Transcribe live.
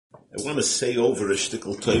want to say over a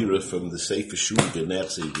shtickle Torah from the Sefer Shuvah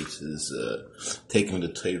Generzi, which is taken the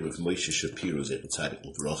Torah of Moshe Shapiro's Tzaddik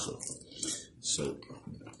L'Vracha. So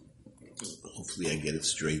hopefully I get it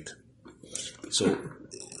straight. So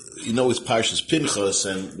it's Parshas Pinchos,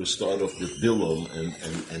 and we'll start off with Bilam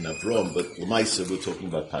and Avram, but L'maisa we're talking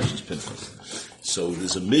about Parshas Pinchos. So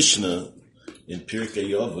there's a Mishnah in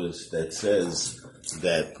Pirkei Avos that says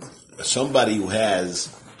that somebody who has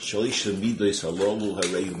Shalisha Midos Halolu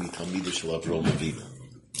Harei Mitalmidah Shel Avram Avinu.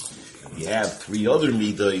 You have three other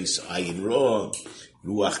Midos, Ayin Ra,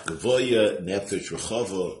 Ruach Gavoya, Nefesh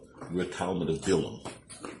Rechava, you're a Talmud of Bilam.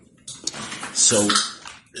 So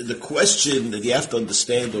the question that you have to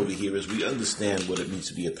understand over here is we understand what it means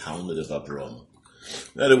to be a Talmud of Avram.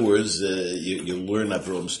 In other words, you learn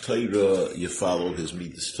Avram's Torah, you follow his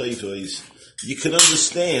Midas Torahs. You can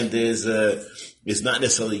understand there's not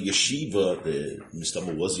necessarily yeshiva. The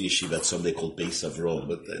Mistama was a yeshiva at some they called Beis Avram,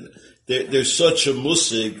 but there's such a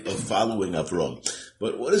musig of following Avram.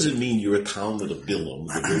 But what does it mean you're a Talmud of Bilam?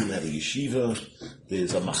 The Bilam had a yeshiva.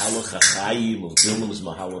 There's a Mahalach HaChaim of Bilam's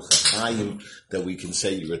Mahalach HaChaim that we can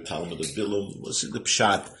say you're a Talmud of Bilam. What's the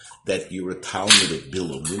pshat that you're a Talmud of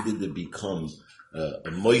Bilam? When did it become a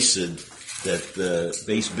moisid that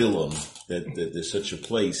Beis Bilam, that there's such a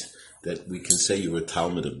place that we can say you're a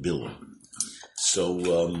Talmud of Bilam?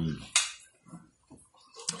 So,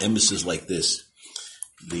 emphasis like this.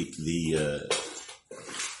 The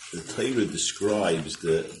Torah describes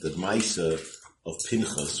the Maisa of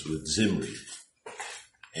Pinchas with Zimri.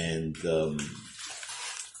 And, in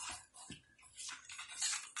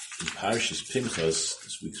Parshas Pinchas,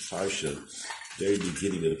 this week's Parsha, very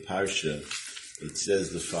beginning of the Parsha, it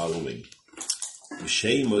says the following.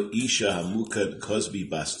 Shema Isha Hamukad Cosby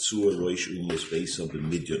Bastsur Roish Umos Beisam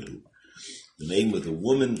B'Midyanu. The name of the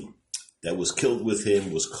woman that was killed with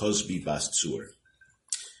him was Cosby Bastsur.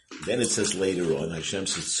 Then it says later on, Hashem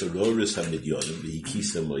says, Sororis HaMidyanim,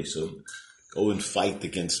 V'hikisa Moisom, go and fight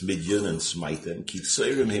against Midyan and smite them.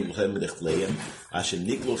 Kitzoirim Himlchem Nechleim, Asher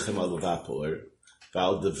Niglochem Alavapor,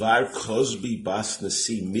 Val Devar Cosby Bas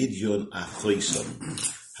Nasi Midyan Achoisom.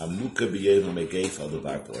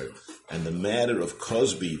 And the matter of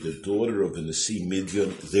Cosby, the daughter of the Nasi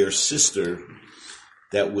Midyan, their sister,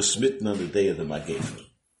 that was smitten on the day of the Mageifa.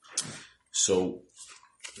 So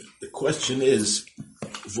the question is,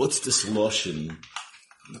 what's this lashon?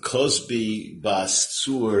 Cosby Bas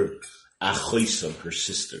Tzur Achoisam, her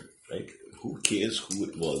sister, right? Who cares who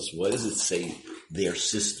it was? Why does it say their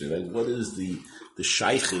sister? Like, what is the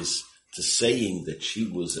shaykhis to saying that she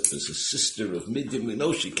was a sister of Midian? We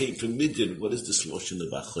know she came from Midian. What is this lotion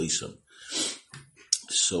of Achoisam?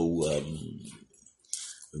 So,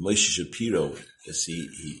 Moshe Shapiro,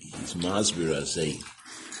 he's masbir azay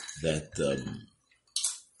that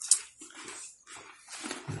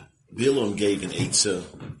Bilam gave an eitzah,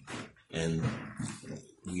 and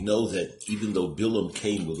we know that even though Bilam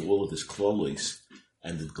came with all of his klolos,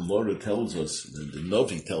 and the Gemara tells us, the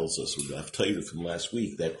Novi tells us, with the Haftarah from last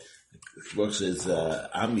week, that Baruch says,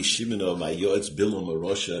 Ami Shimino, my Yoetz Bilam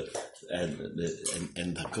Arosha,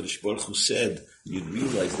 and HaKadosh Baruch Hu said, you'd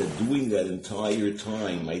realize that doing that entire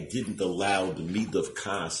time, I didn't allow the Midah of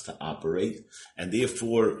Kas to operate, and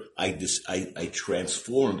therefore I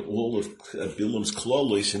transformed all of Bilam's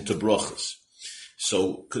klolos into brachas.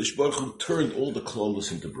 So Kadosh Baruch Hu turned all the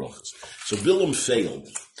klolos into brachas. So Bilam failed,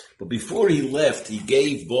 but before he left, he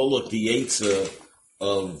gave Balak the Eitzah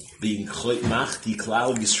of being Machti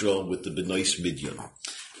Klal Yisrael with the Benois Midyan.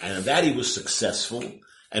 And that he was successful,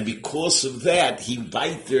 and because of that, he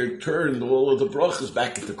turned all of the brachas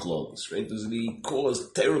back into klolos, right? He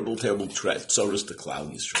caused terrible tzoros to Klal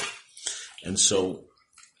Yisrael. And so,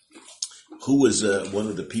 who was one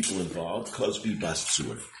of the people involved? Cosby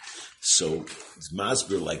Bastsur. So, it's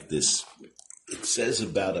masber like this. It says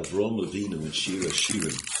about Avram Avinu in Shir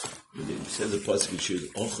Hashirim. It says a pasuk in Shir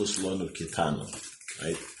Ochos Lanu Kitana.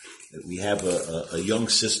 Right? We have a young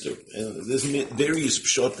sister. And there's various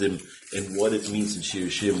pshatim in what it means in Shir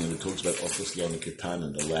Hashirim when it talks about Ochos Lanu Kitana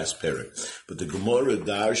in the last parak. But the Gemara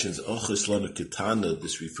darshans Ochos Lanu Kitana,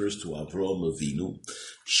 this refers to Avram Avinu.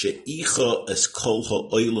 She'icha es kol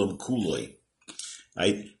ha'olam kuloi.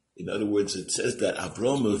 Right? In other words, it says that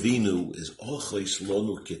Avram Avinu is Ochos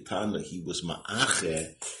Lanu Kitana. He was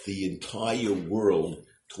ma'ache the entire world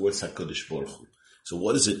towards HaKadosh Baruch Hu. So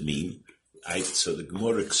what does it mean? So the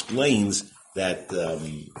Gemara explains that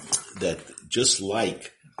that just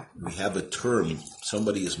like we have a term,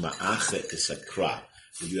 somebody is ma'ache esakra,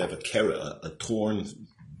 you have a torn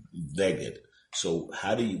beged. So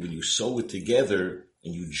how do you, when you sew it together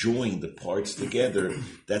and you join the parts together,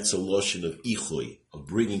 that's a lotion of ichoy, of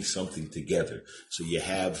bringing something together. So you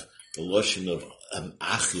have the Lashon of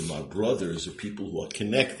achim, our brothers, are people who are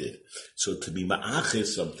connected. So to be ma'achid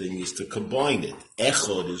something is to combine it.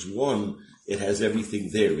 Echad is one, it has everything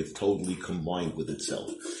there, it's totally combined with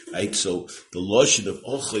itself. Right? So the Lashon of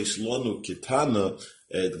Ochos Lanu Kitana,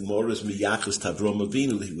 the Gemara's Miyachas Tavrom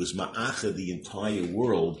Avinu, he was ma'achid the entire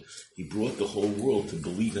world. He brought the whole world to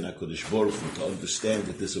believe in HaKadosh Baruch Hu, to understand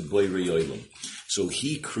that there's a Boirei Olam. So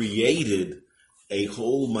he created a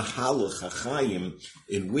whole mahalach hachayim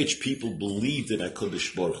in which people believed in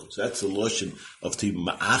HaKadosh Baruch Hu. So that's the lotion of the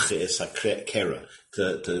ma'ache es hakera.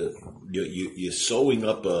 You're sewing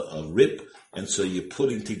up a rip, and so you're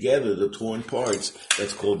putting together the torn parts.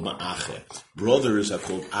 That's called ma'ache. Brothers are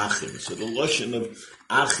called achim. So the lotion of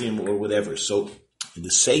achim or whatever. So in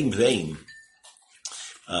the same vein,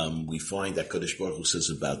 we find that HaKadosh Baruch Hu says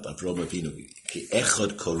about Avraham Avinu, ki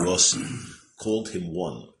echad korosi, called him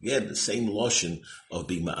one. Again, the same lotion of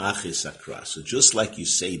being ma'achis sakra. So just like you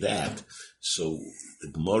say that, so the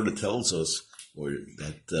Gemara tells us, or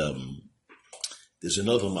that there's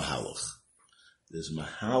another mahalach. There's a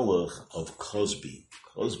mahalach of Cosby.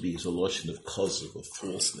 Cosby is a lotion of kozov, of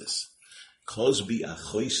falseness. Cosby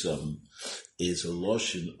achoisam is a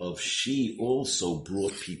lotion of she also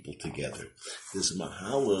brought people together. There's a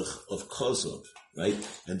mahalach of kozov, right?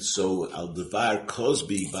 And so al devar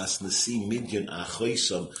Cosby bas nasi midyan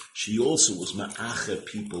achoisam, she also was ma'acha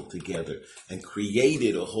people together and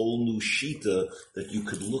created a whole new shita that you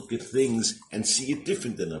could look at things and see it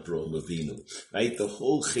different than Avraham Avinu, right? The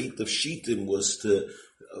whole chait of shitim was to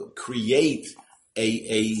create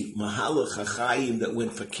a mahalach hachayim that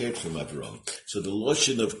went fakert from Avraham. So the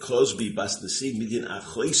lotion of Cosby bas nasi midyan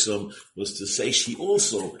achoisam was to say she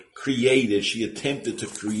also created, she attempted to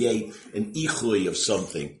create an ichoy of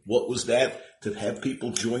something. What was that? To have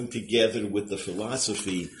people join together with the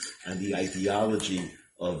philosophy and the ideology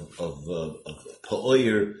of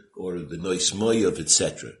Pa'oyer or the Nois Moyev,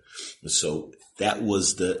 etc. So that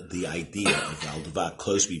was the idea of Al-Davar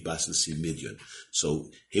Cosby Bas Nasi Midyan. So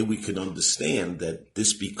here we can understand that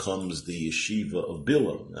this becomes the yeshiva of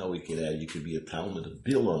Bilam. Now we can add, you could be a Talmud of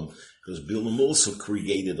Bilam, because Bilam also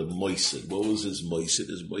created a Moisid. What was his Moisid?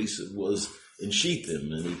 His Moisid was in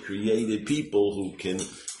Shitim, and he created people who can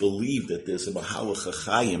believe that there's a Mahalach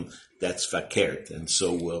HaChaim that's fakert. And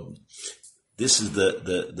so this is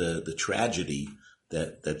the tragedy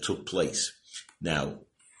that took place. Now,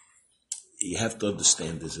 you have to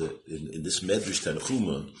understand there's in this Medrash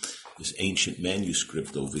Tanchuma, this ancient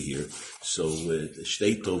manuscript over here. So the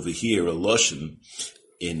state over here, a Lashon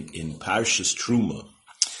in Parshas Truma,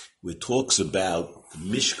 where it talks about the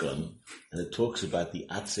Mishkan and it talks about the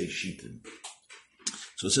Atzei Shitim.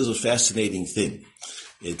 So it says a fascinating thing.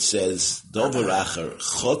 It says, Dover Acher,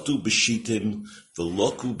 Chotu b'Shitim,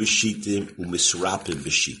 V'loku b'Shitim, U'misrapim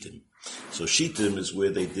b'Shitim. So Shitim is where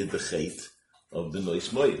they did the chait of the Nois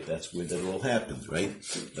Moyev. That's where that all happened, right?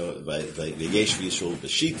 By Yesh V'Yishol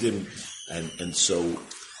b'Shitim, and so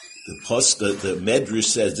the Medrash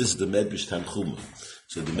says, this is the Medrash Tanchuma.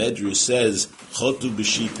 So the Medrash says, Chotu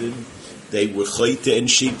b'Shitim, they were choite and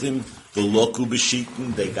Shitim, V'loku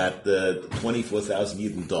b'Shitim, they got 24,000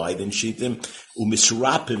 Yidden died in Shitim,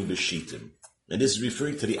 U'misrapim b'Shitim. And this is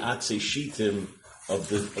referring to the Atzei Shitim of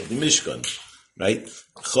the Mishkan. Right?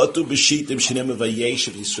 Chotu b'Shitim shenem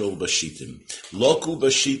vayeshev Yisrael b'Shitim. Loku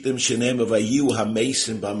b'Shitim shenem vayu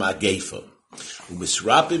hamesim b'magefa.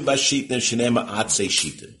 U'misrapim b'Shitim shenem atzei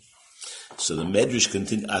Shitim. So the Medrash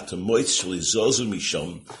continues, Atamoitz shel izozu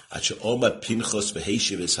mishom, at she'oma Pinchos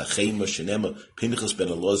v'heishev es hachema shenem Pinchos ben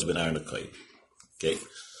Eloz ben Arnakai. Okay?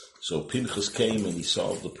 So Pinchas came and he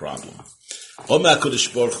solved the problem. Oma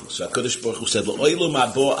HaKadosh Baruch Hu. So HaKadosh Baruch Hu said, L'oilum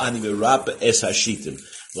habo ani merapa es hashitim.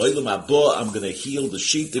 L'oilum habo, I'm going to heal the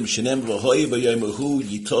shitim. Shenem v'hoi v'yomahu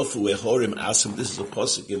yitofu ehorim asim. This is a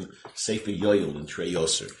pasuk in Sefer Yoel in Trei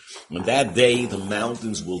Yoser. On that day, the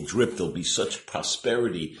mountains will drip. There'll be such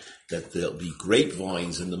prosperity that there'll be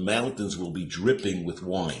grapevines and the mountains will be dripping with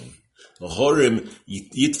wine. The horim,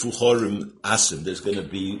 yitfu horim asim. There's going to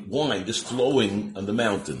be wine just flowing on the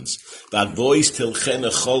mountains. V'advois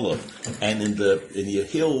tilchena cholav. And in the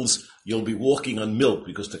hills, you'll be walking on milk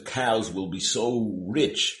because the cows will be so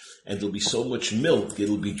rich and there'll be so much milk,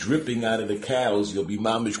 it'll be dripping out of the cows. You'll be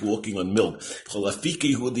mamish walking on milk. All the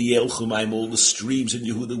streams in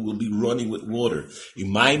Yehuda will be running with water. And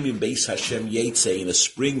a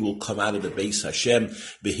spring will come out of the Beis Hashem.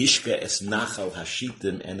 Behishka es nachal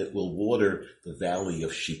hashitim, and it will water the valley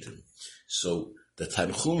of Shittim. So the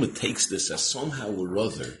Tanchuma takes this as somehow or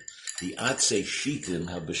other, the Atzei Shittim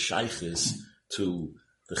have b'shayches to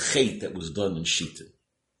the chait that was done in Shittim.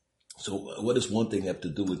 So what does one thing have to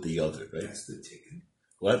do with the other, right? That's the tikkun.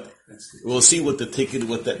 What? We'll see what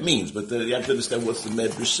that means, but you have to understand what's the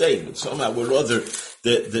Medrash saying. But somehow or other,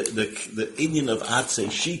 the Indian of Atzei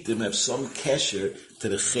Shitim have some kesher to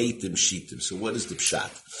the Chaitim Shitim. So what is the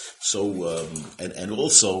pshat? So, and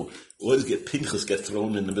also, what does Pinchos get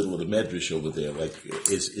thrown in the middle of the Medrash over there? Like,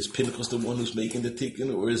 is Pinchos the one who's making the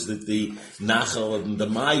tikkun, or is it the Nachal and the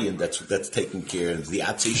Mayan that's taking care of the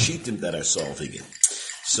Atzei Shitim that are solving it?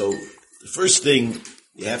 So, the first thing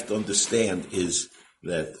you have to understand is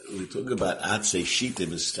that we talk about Atzei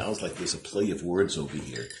Shitim, it sounds like there's a play of words over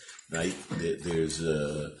here, right? There's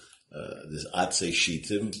Atzei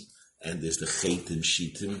Shitim, and there's the Chaitim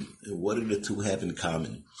Shitim. And what do the two have in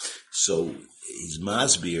common? So he's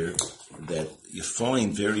masbir that you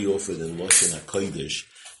find very often in Lashon HaKodesh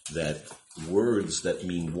that words that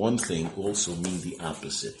mean one thing also mean the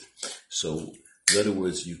opposite. So in other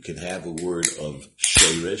words, you can have a word of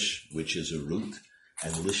sheresh, which is a root,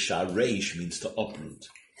 and lisharesh means to uproot.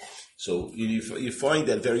 So you find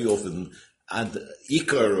that very often. And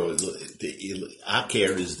ikar, or the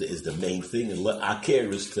aker is the main thing, and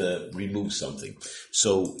aker is to remove something.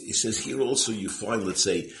 So it says here also you find, let's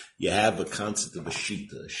say, you have a concept of a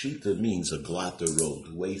shita. Shita means a glatter road,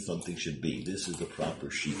 the way something should be. This is the proper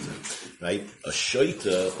shita, right? A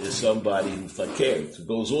shoita is somebody who fakir, who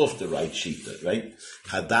goes off the right shita, right?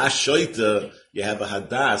 Hadash shoita, you have a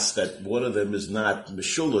hadas that one of them is not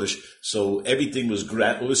meshulish, so everything was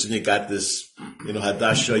listen, you got this,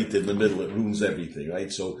 hadash shoita in the middle, it ruins everything,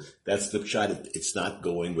 right? So that's the pshat. It's not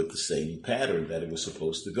going with the same pattern that it was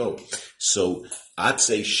supposed to go. So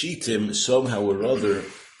Atzei Shitim somehow or other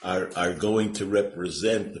are going to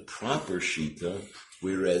represent the proper Shita,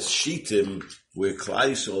 whereas Shitim, where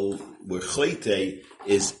Klaisol, where Choite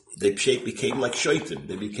is, they became like Shoitim,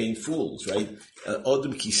 they became fools, right?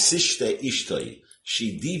 Odom ki sishte ishtoi.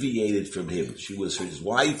 She deviated from him. She was his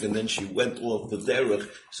wife, and then she went off the derech,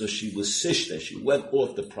 so she was sishta. She went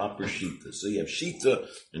off the proper shita. So you have shita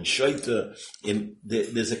and shaita.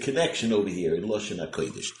 There's a connection over here in Lashon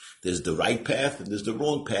HaKodesh. There's the right path and there's the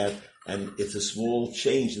wrong path, and it's a small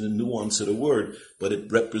change in the nuance of the word, but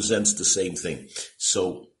it represents the same thing.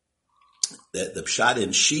 So the pshat in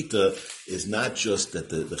shita is not just that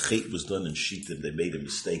the chait was done in shita and they made a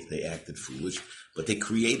mistake, they acted foolish, but they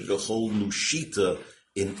created a whole new shita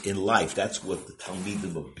in life. That's what the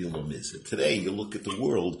Talmidim of Bilam is. And today, you look at the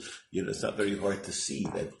world, it's not very hard to see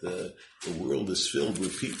that the world is filled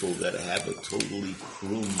with people that have a totally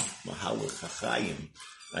krum mahalach hachayim.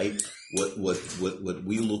 Right? What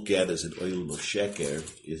we look at as an oil of sheker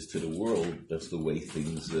is to the world, that's the way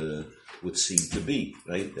things would seem to be,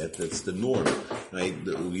 right? That's the norm, right?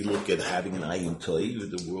 We look at having an ayin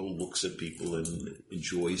toiv, the world looks at people and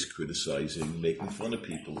enjoys criticizing, making fun of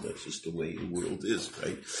people. That's just the way the world is,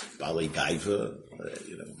 right? Balei Gaiva,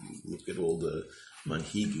 look at all the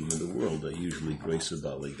manhigim in the world are usually grace of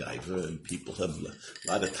Balei Gaiva, and people have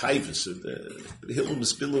a lot of taivas. But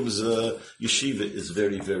Bilam's yeshiva is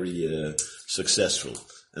very, very successful.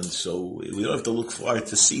 And so we don't have to look far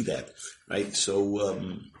to see that, right? So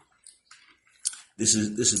this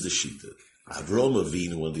is the shita. Avraham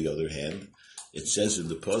Avinu, on the other hand, it says in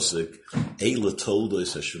the pasuk, Eila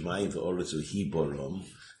toldos hashemayim va'oretz v'hi baram.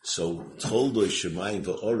 So toldos shemayim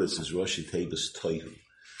va'oretz is Rashi Tevis Toihu.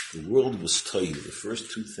 The world was Toihu. The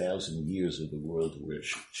first 2,000 years of the world were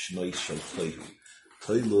Shnois Shal Toihu.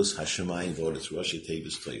 Toilos hashemayim va'oretz Rashi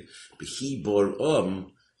Tevis Toihu. V'hi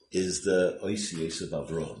baram is the Oisios of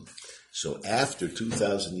Avraham. So after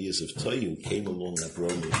 2,000 years of Toihu came along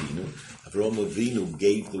Avraham Avinu. Avraham Avinu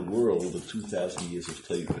gave the world the 2,000 years of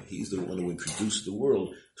Toihu. He's the one who introduced the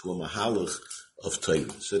world to a mahalach of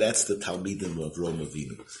Toihu. So that's the Talmidim of Avraham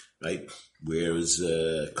Avinu, right? Whereas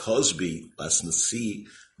Cosby, Bas Nasi,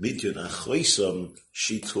 Midyan Achoisam,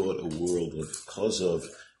 she taught a world of Kozov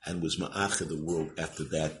and was ma'achah the world after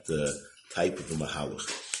that type of a mahalach.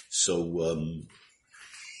 So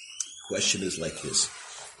question is like this.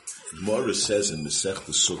 Gemara says in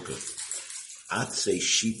Masechta Sukkah, Atzei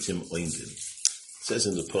Shitim Oindim. It says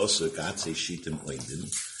in the pasuk, Atzei Shitim Oindim.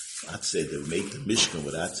 Atzei, they make the Mishkan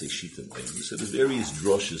with Atzei Shitim Oindim. So there's various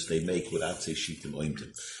drushes they make with Atzei Shitim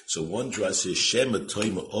Oindim. So one drush is Shema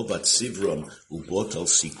Toima Obat Sivram Ubotal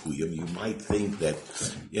Sikuyim. You might think that,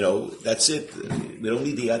 that's it. We don't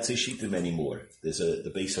need the Atzei Shitim anymore. The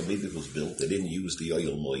Beis HaMikdash was built. They didn't use the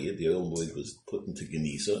oil moyed. The oil moyed was put into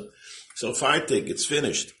Genisa. So fartig, it's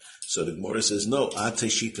finished. So the Gemara says, no, Atzei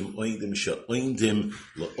Shitim Oindim Sha'oindim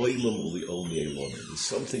La'oilam U'li'olmi Eilomim. There's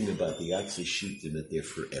something about the Atzei Shitim that they're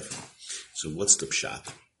forever. So what's the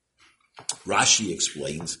pshat? Rashi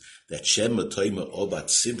explains that Shema Toima Obat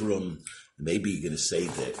Sibron, maybe you're going to say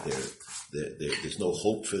that There's no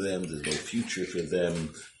hope for them. There's no future for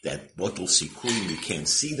them. That batal sikuim, we can't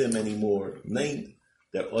see them anymore. Nein,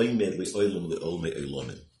 they're oimed le'olam le'olme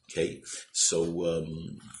olamim. Okay, so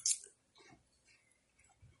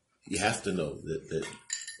you have to know that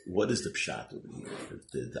what is the pshat over here?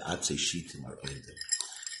 The atzei shitim are oimed.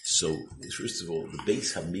 So first of all, the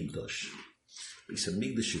Beis Hamikdash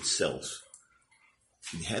itself.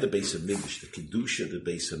 You had a Beis Hamikdash. The kedusha of the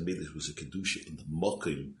Beis Hamikdash was a kedusha in the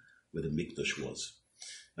mokim where the mikdash was,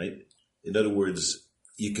 right? In other words,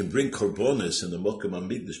 you can bring korbanos in the mokim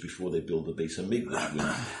Hamikdash before they build the Beis Hamikdash.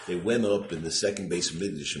 When they went up in the second Beis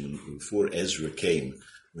Hamikdash, and before Ezra came,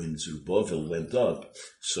 when Zerubbabel went up,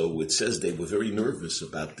 so it says they were very nervous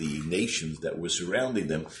about the nations that were surrounding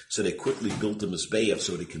them, so they quickly built a mizbeach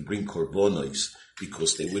so they can bring korbanos,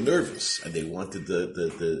 because they were nervous, and they wanted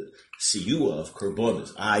the siyua of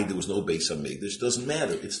korbanos. There was no Beis Hamikdash, doesn't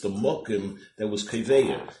matter. It's the mokim that was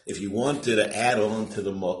kaveya. If you wanted to add on to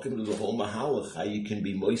the mokim, there's a whole mahalach, how you can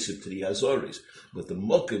be moisib to the Azoris. But the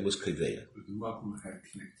mokim was kaveya. But the mokim had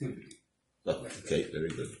connectivity. Oh, okay, very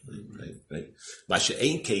good. Right.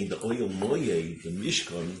 Masha'ein came, the oil moye, the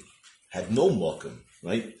Mishkan, had no mokim,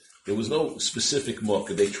 right? There was no specific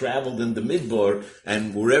mokim. They traveled in the midbar,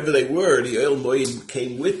 and wherever they were, the oil moye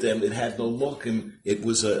came with them. It had no mokim. It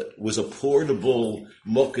was a portable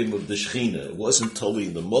mokim of the Shechina. It wasn't totally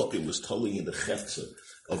in the mokim. It was totally in the chefza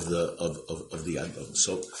of the Adam.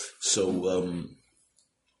 So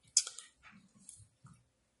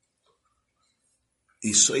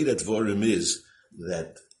the Soidat Vorim is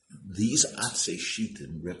that these Atzei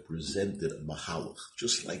Shitim represented a Mahalach,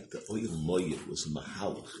 just like the oil moyed was a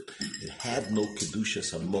Mahalach. It had no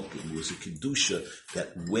Kedushas HaMokim. It was a Kedusha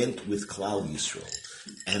that went with Klal Yisrael.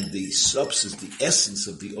 And the substance, the essence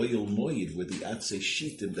of the oil moyed were the Atzei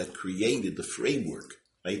Shitim that created the framework,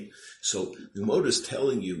 right? So the Gemara is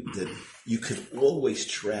telling you that you can always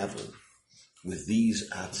travel with these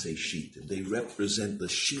Atzei Shitim. They represent the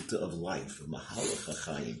Shita of life, a Mahalach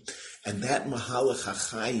HaChaim. And that Mahalach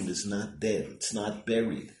HaChaim is not dead. It's not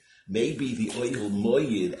buried. Maybe the oil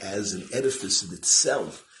moyed as an edifice in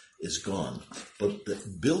itself is gone. But the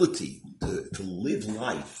ability to live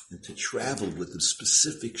life and to travel with a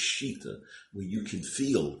specific Shita where you can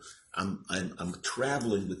feel I'm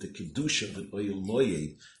traveling with the Kedusha of an oil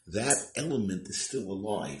moyed, that element is still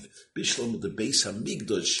alive. Bishlam of the Beis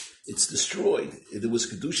Hamikdash, it's destroyed. There was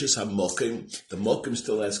Kedushas HaMokim. The Mokim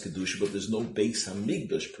still has Kedusha, but there's no Beis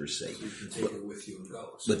Hamikdash per se. So you can take it with you in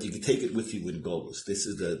Golos. But you can take it with you in Golos. This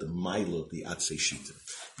is the mile of the Atzei Shita.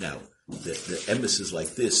 Now, the emes is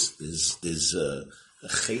like this. There's a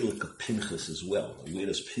chelik of Pinchos as well. Where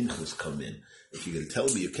does Pinchos come in? If you're going to tell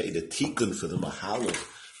me, okay, the tikkun for the Mahalach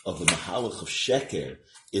of Sheker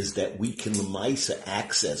is that we can Lemaisa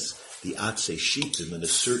access the Atzei Shitim in a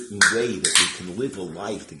certain way that we can live a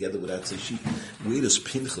life together with Atzei Shitim. Where does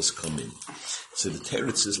Pinchas come in? So the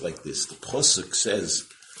teretz is like this. The Pasuk says,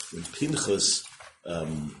 when Pinchas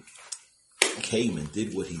came and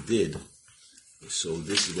did what he did, so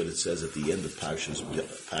this is what it says at the end of Parshas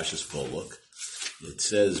Polok. It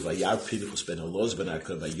says, Vayar Pinchas ben Aloz ben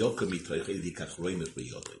Arkon, Vayokam mitoichei dikach roimet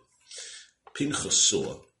b'yodei. Pinchas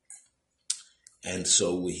saw, and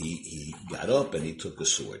so he got up and he took a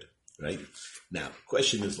sword, right? Now,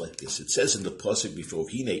 question is like this. It says in the pasuk before,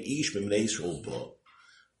 Hine ish b'mnei Yisrael ba.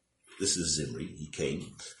 This is Zimri. He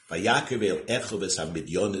came. Vayakev el echov es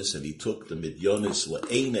ha-midyonis, and he took the midyonis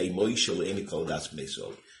le'enei Moshe le'enei kol das b'nei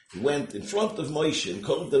Yisrael. He went in front of Moshe and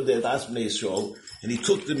called the das b'nei Yisrael, and he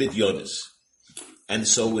took the midyonis. And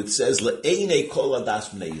so it says le'enei kol das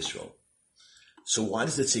b'nei Yisrael. So why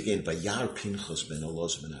does it say again, Vayar Pinchas ben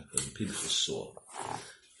Aloz ben Arkon? Pinchas saw.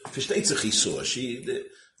 Versteht sich, he saw.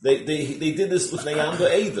 They did this l'fnei Am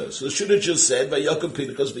ba'eda. So it should have just said, Vayakom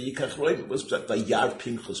Pinchas v'yikach roim. It was Vayar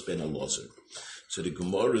Pinchas ben Aloz. So the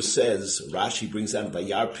Gemara says, Rashi brings down,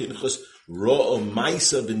 Vayar Pinchas ro'o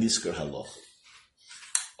maisa v'niskar haloch.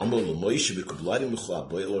 We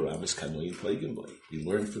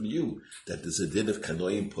learn from you that there's a din of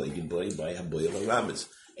kanoim poigin boy by haboyel aramis.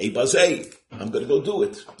 I'm going to go do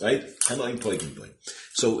it, right?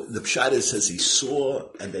 So the Pshat says he saw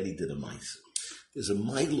and then he did a mice. There's a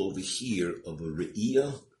mile over here of a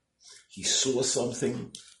re'iyah. He saw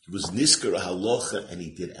something. It was niskar halacha and he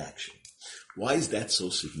did action. Why is that so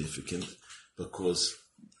significant? Because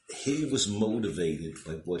he was motivated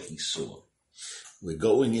by what he saw. We're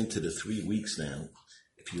going into the 3 weeks now.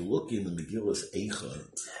 If you look in the Megillah's Eicha,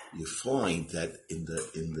 you find that in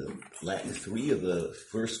the Latin, 3 of the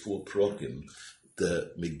first 4 prokim,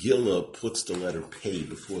 the Megillah puts the letter Pei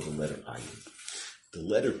before the letter Ayin. The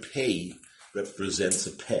letter Pei represents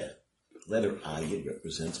a peh. letter ayin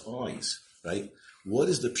represents eyes, right? What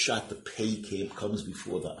is the pshat? The pei comes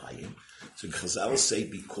before the ayin. So Chazal say,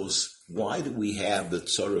 because why do we have the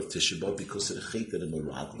tzara of Tisha B'Av? Because of the chet of the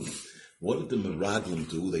meraglim. What did the meraglim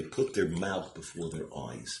do? They put their mouth before their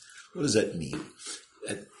eyes. What does that mean?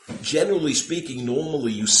 Generally speaking,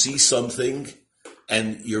 normally you see something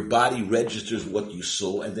and your body registers what you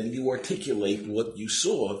saw, and then you articulate what you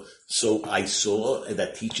saw. So I saw, and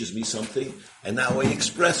that teaches me something, and now I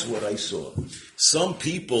express what I saw. Some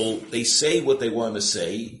people, they say what they want to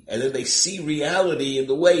say, and then they see reality in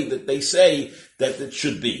the way that they say that it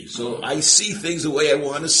should be. So I see things the way I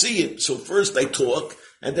want to see it. So first I talk,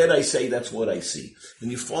 and then I say that's what I see. And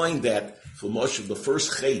you find that for much of the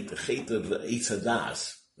first chet, the chet of the Eitz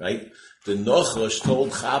Hadas, right? The Nochash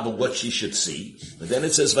told Chava what she should see, and then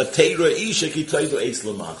it says Vateira Isha Ki Toivu Eitz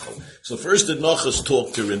L'Machal. So first the Nochash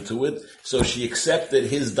talked her into it, so she accepted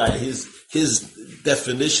his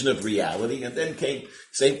definition of reality, and then came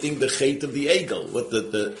same thing the Chet of the Egel. What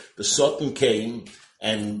the Satan came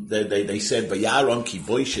and they said Vayaram Ki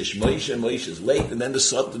Boishish Moshe is late, and then the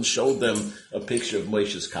Satan showed them a picture of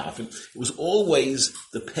Moshe's coffin. It was always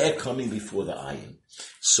the peh coming before the ayin.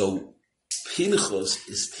 So Pinchos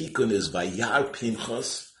is tikkun is Vayar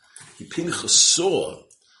Pinchos. Pinchos saw,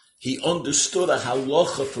 he understood a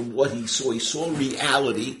halacha from what he saw. He saw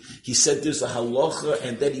reality. He said there's a halacha,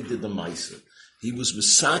 and then he did the ma'aser. He was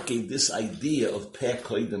misaking this idea of peh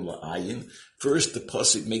koydem la'ayin. First, the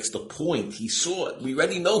pasuk makes the point. He saw it. We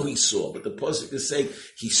already know he saw, but the pasuk is saying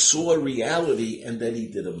he saw reality, and then he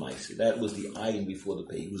did a ma'aser. That was the ayin before the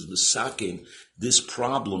peh. He was misaking this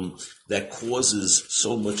problem that causes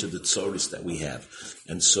so much of the tzoros that we have,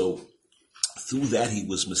 and so through that he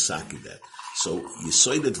was misaking that. So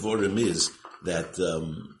Yesod Dvorim is that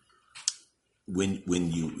when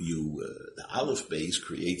you the Aleph Beis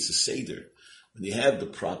creates a seder. When you have the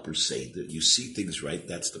proper seder, you see things right,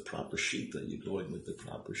 that's the proper shita. You're going with the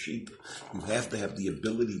proper shita. You have to have the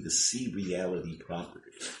ability to see reality properly.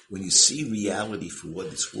 When you see reality for what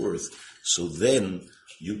it's worth, so then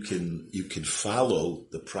you can follow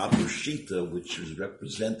the proper shita, which is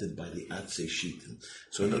represented by the Atzei Shita.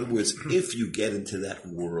 So in other words, if you get into that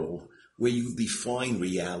world where you define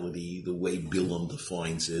reality the way Bilam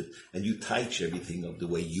defines it, and you touch everything of the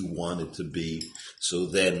way you want it to be, so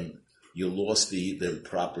then you lost the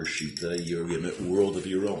proper shita. You're in a world of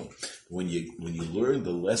your own. When you learn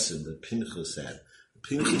the lesson that Pinchas had,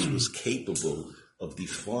 Pinchas was capable of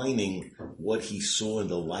defining what he saw in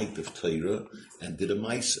the light of Torah and did a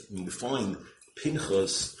ma'aser. You find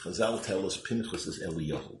Pinchas, Chazal tell us Pinchas is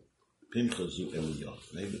Eliyahu. Pinchas is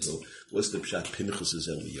Eliyahu. Maybe so. What's the pshat? Pinchas is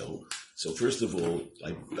Eliyahu. So first of all,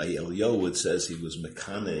 by Eliyahu it says he was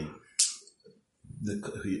Mekane.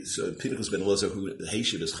 So Pinchas ben Elazar, who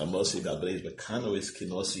Heishiv is Chamasi, Galbreis Mekano is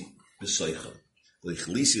Kinosi B'Soicha.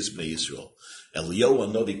 L'Ichlisius B'nei Yisrael.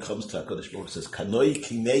 Eliyahu Anovi comes to HaKadosh Baruch Hu, says, Kanoi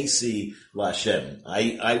Kinesi LaHashem.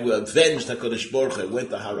 I avenged HaKadosh Baruch Hu. I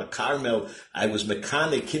went to Hara Carmel. I was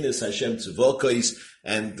Mekane Kines Hashem Tzivokos,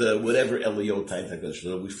 and whatever Eliyahu time HaKadosh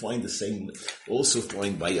Baruch Hu. We find the same, also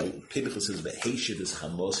find by Pinchas says, Heishiv is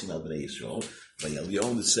Chamasi B'nei Yisrael. By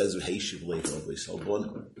Eliyahu it says, Heishiv Le'Hov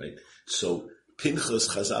V'Salbonim. Right? So, Pinchas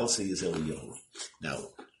Chazal say is Eliyahu. Now,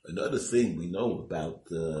 another thing we know about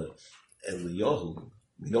Eliyahu,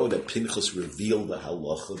 we know that Pinchas revealed the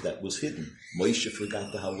halacha that was hidden. Moshe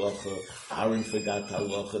forgot the halacha, Aaron forgot the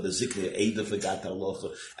halacha, the Zikri Eidah forgot the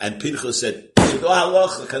halacha, and Pinchas said,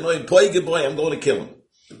 halacha, I'm going to kill him.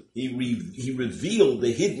 He revealed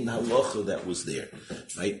the hidden halacha that was there,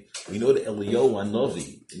 right? We know that Eliyahu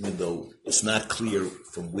Hanavi, even though it's not clear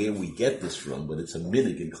from where we get this from, but it's a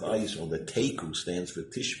minig in Klal Yisrael. The Teiku stands for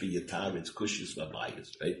Tishbi Yataretz Kushis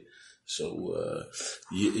Vabayis, right? So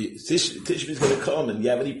Tishbi is going to come, and you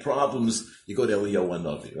have any problems, you go to Eliyahu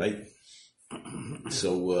Hanavi, right? So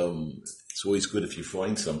it's always good if you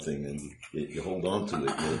find something and you hold on to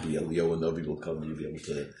it. Maybe Eliyahu Hanavi will come and you'll be able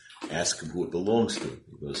to ask him who it belongs to,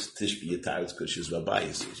 because Tishbi Yataretz Kushis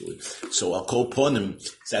Vabayis. So I'll call upon him.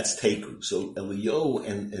 That's Teiku. So Eliyahu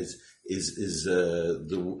is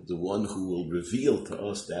the one who will reveal to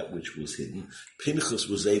us that which was hidden. Pinchas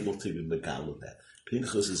was able to be megal of that.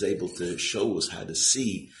 Pinchas is able to show us how to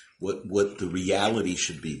see what the reality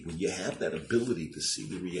should be. When you have that ability to see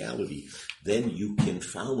the reality, then you can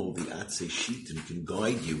follow the Atzei Shitim, can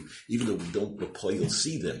guide you, even though we don't B'Poel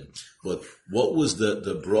see them. But what was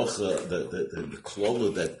the bracha, the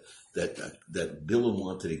klola that Bilam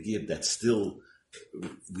wanted to give, that still,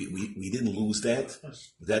 we didn't lose that.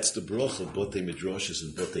 That's the bracha of Botei Midrashos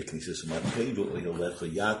and Botei Knesiyos.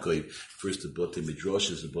 First the Botei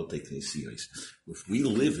Midrashos and Botei Knesiyos. If we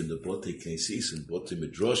live in the Botei Knesiyos and Botei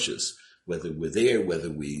Midrashos, whether we're there,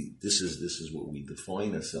 this is what we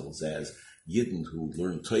define ourselves as, Yidden who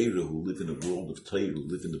learn Torah, who live in a world of Torah, who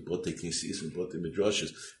live in the Botei Knesses and Botei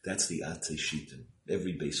Midrashes. That's the Atzei Shitim.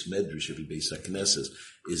 Every base Medrash, every base HaKnesses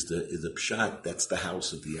is the Pshat. That's the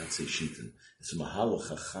house of the Atzei Shitim. It's a Mahalach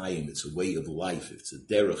HaChaim. It's a way of life. It's a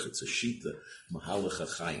derech. It's a Shita. Mahalach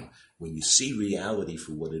HaChaim. When you see reality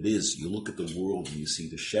for what it is, you look at the world and you see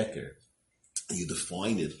the sheker, and you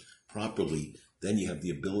define it properly, then you have the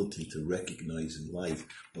ability to recognize in life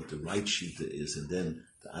what the right Shita is, and then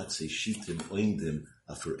the Atzei Shitim Oindim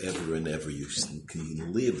are forever and ever. You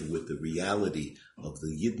can live with the reality of the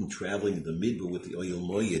Yidden traveling in the Midbar with the Oyel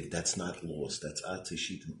Moyed. That's not lost. That's Atzei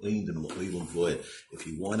Shitim Oindim L'Oyel Voed. If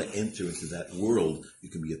you want to enter into that world, you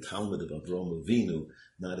can be a Talmud of Avraham Avinu,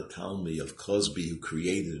 not a Talmud of Cosby who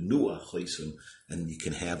created a new Achaisim, and you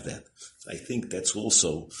can have that. I think that's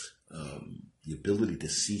also the ability to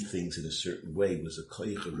see things in a certain way was a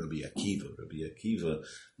koyach of Rabbi Akiva. Rabbi Akiva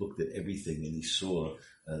looked at everything and he saw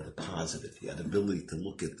the positive. He had the ability to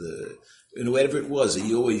look at whatever it was.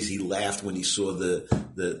 He laughed when he saw the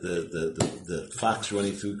fox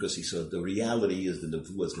running through, because he saw the reality is the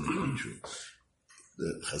nevuah is going to come true.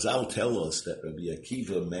 The Chazal tell us that Rabbi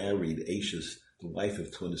Akiva married Aishas, the wife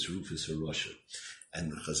of Tunis Rufus HaRasha.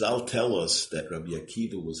 And Chazal tell us that Rabbi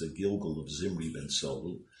Akiva was a Gilgal of Zimri ben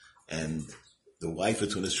Saul, and the wife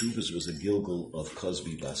of Tunis Rufus was a Gilgal of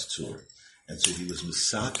Cosby Bas Tzur. And so he was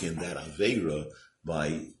misakin that Aveira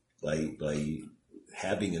by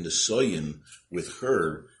having an Asoyan with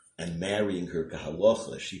her and marrying her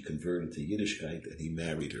kahalacha. She converted to Yiddishkeit and he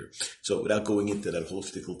married her. So without going into that whole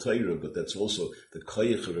stickle Torah, but that's also the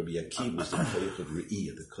koyach of Rabbi Akiva was the koyach of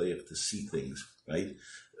Re'iyah, the koyach to see things, right?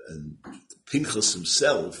 And Pinchos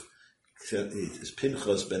himself is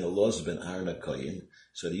Pinchos ben Elaz ben Arna Koyin.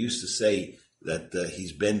 So they used to say that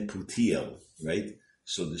he's ben Putiel, right?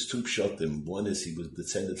 So there's two pshatim. One is he was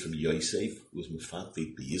descended from Yosef, who was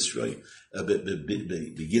mefatim b'Yisroi,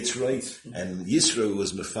 and Yisroi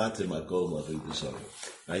was mefatim agol avodah zarah,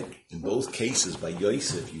 right? In both cases, by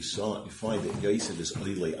Yosef, you find that Yosef is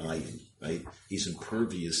oilei ayin, right? He's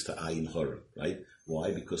impervious to ayin hara, right?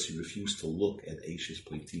 Why? Because he refused to look at Eishes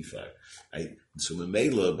Potifar, right? And so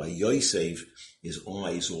Memela, by Yosef, his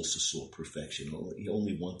eyes also saw perfection. He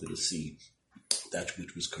only wanted to see that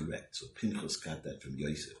which was correct. So Pinchas got that from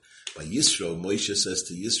Yosef. By Yisro, Moshe says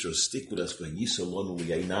to Yisro, stick with us,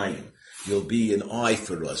 you'll be an eye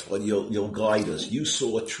for us, but you'll guide us. You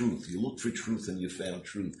saw truth. You looked for truth and you found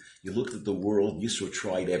truth. You looked at the world. Yisro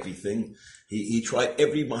tried everything. He tried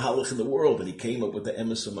every mahalach in the world, and he came up with the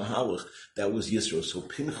emes of mahalach. That was Yisro. So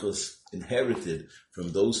Pinchas inherited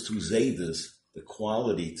from those two Zaydas the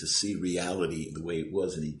quality to see reality the way it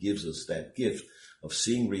was, and he gives us that gift of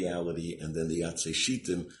seeing reality, and then the Atzei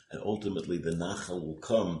Shitim, and ultimately the Nachal will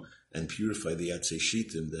come and purify the Atzei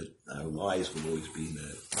Shitim, that our lives will always be in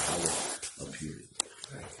a power of purity.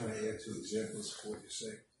 Can I add two examples for what you're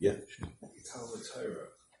saying? Yeah, sure. The Talmud Torah,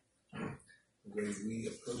 the way we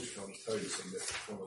approach Talmud Torah, saying that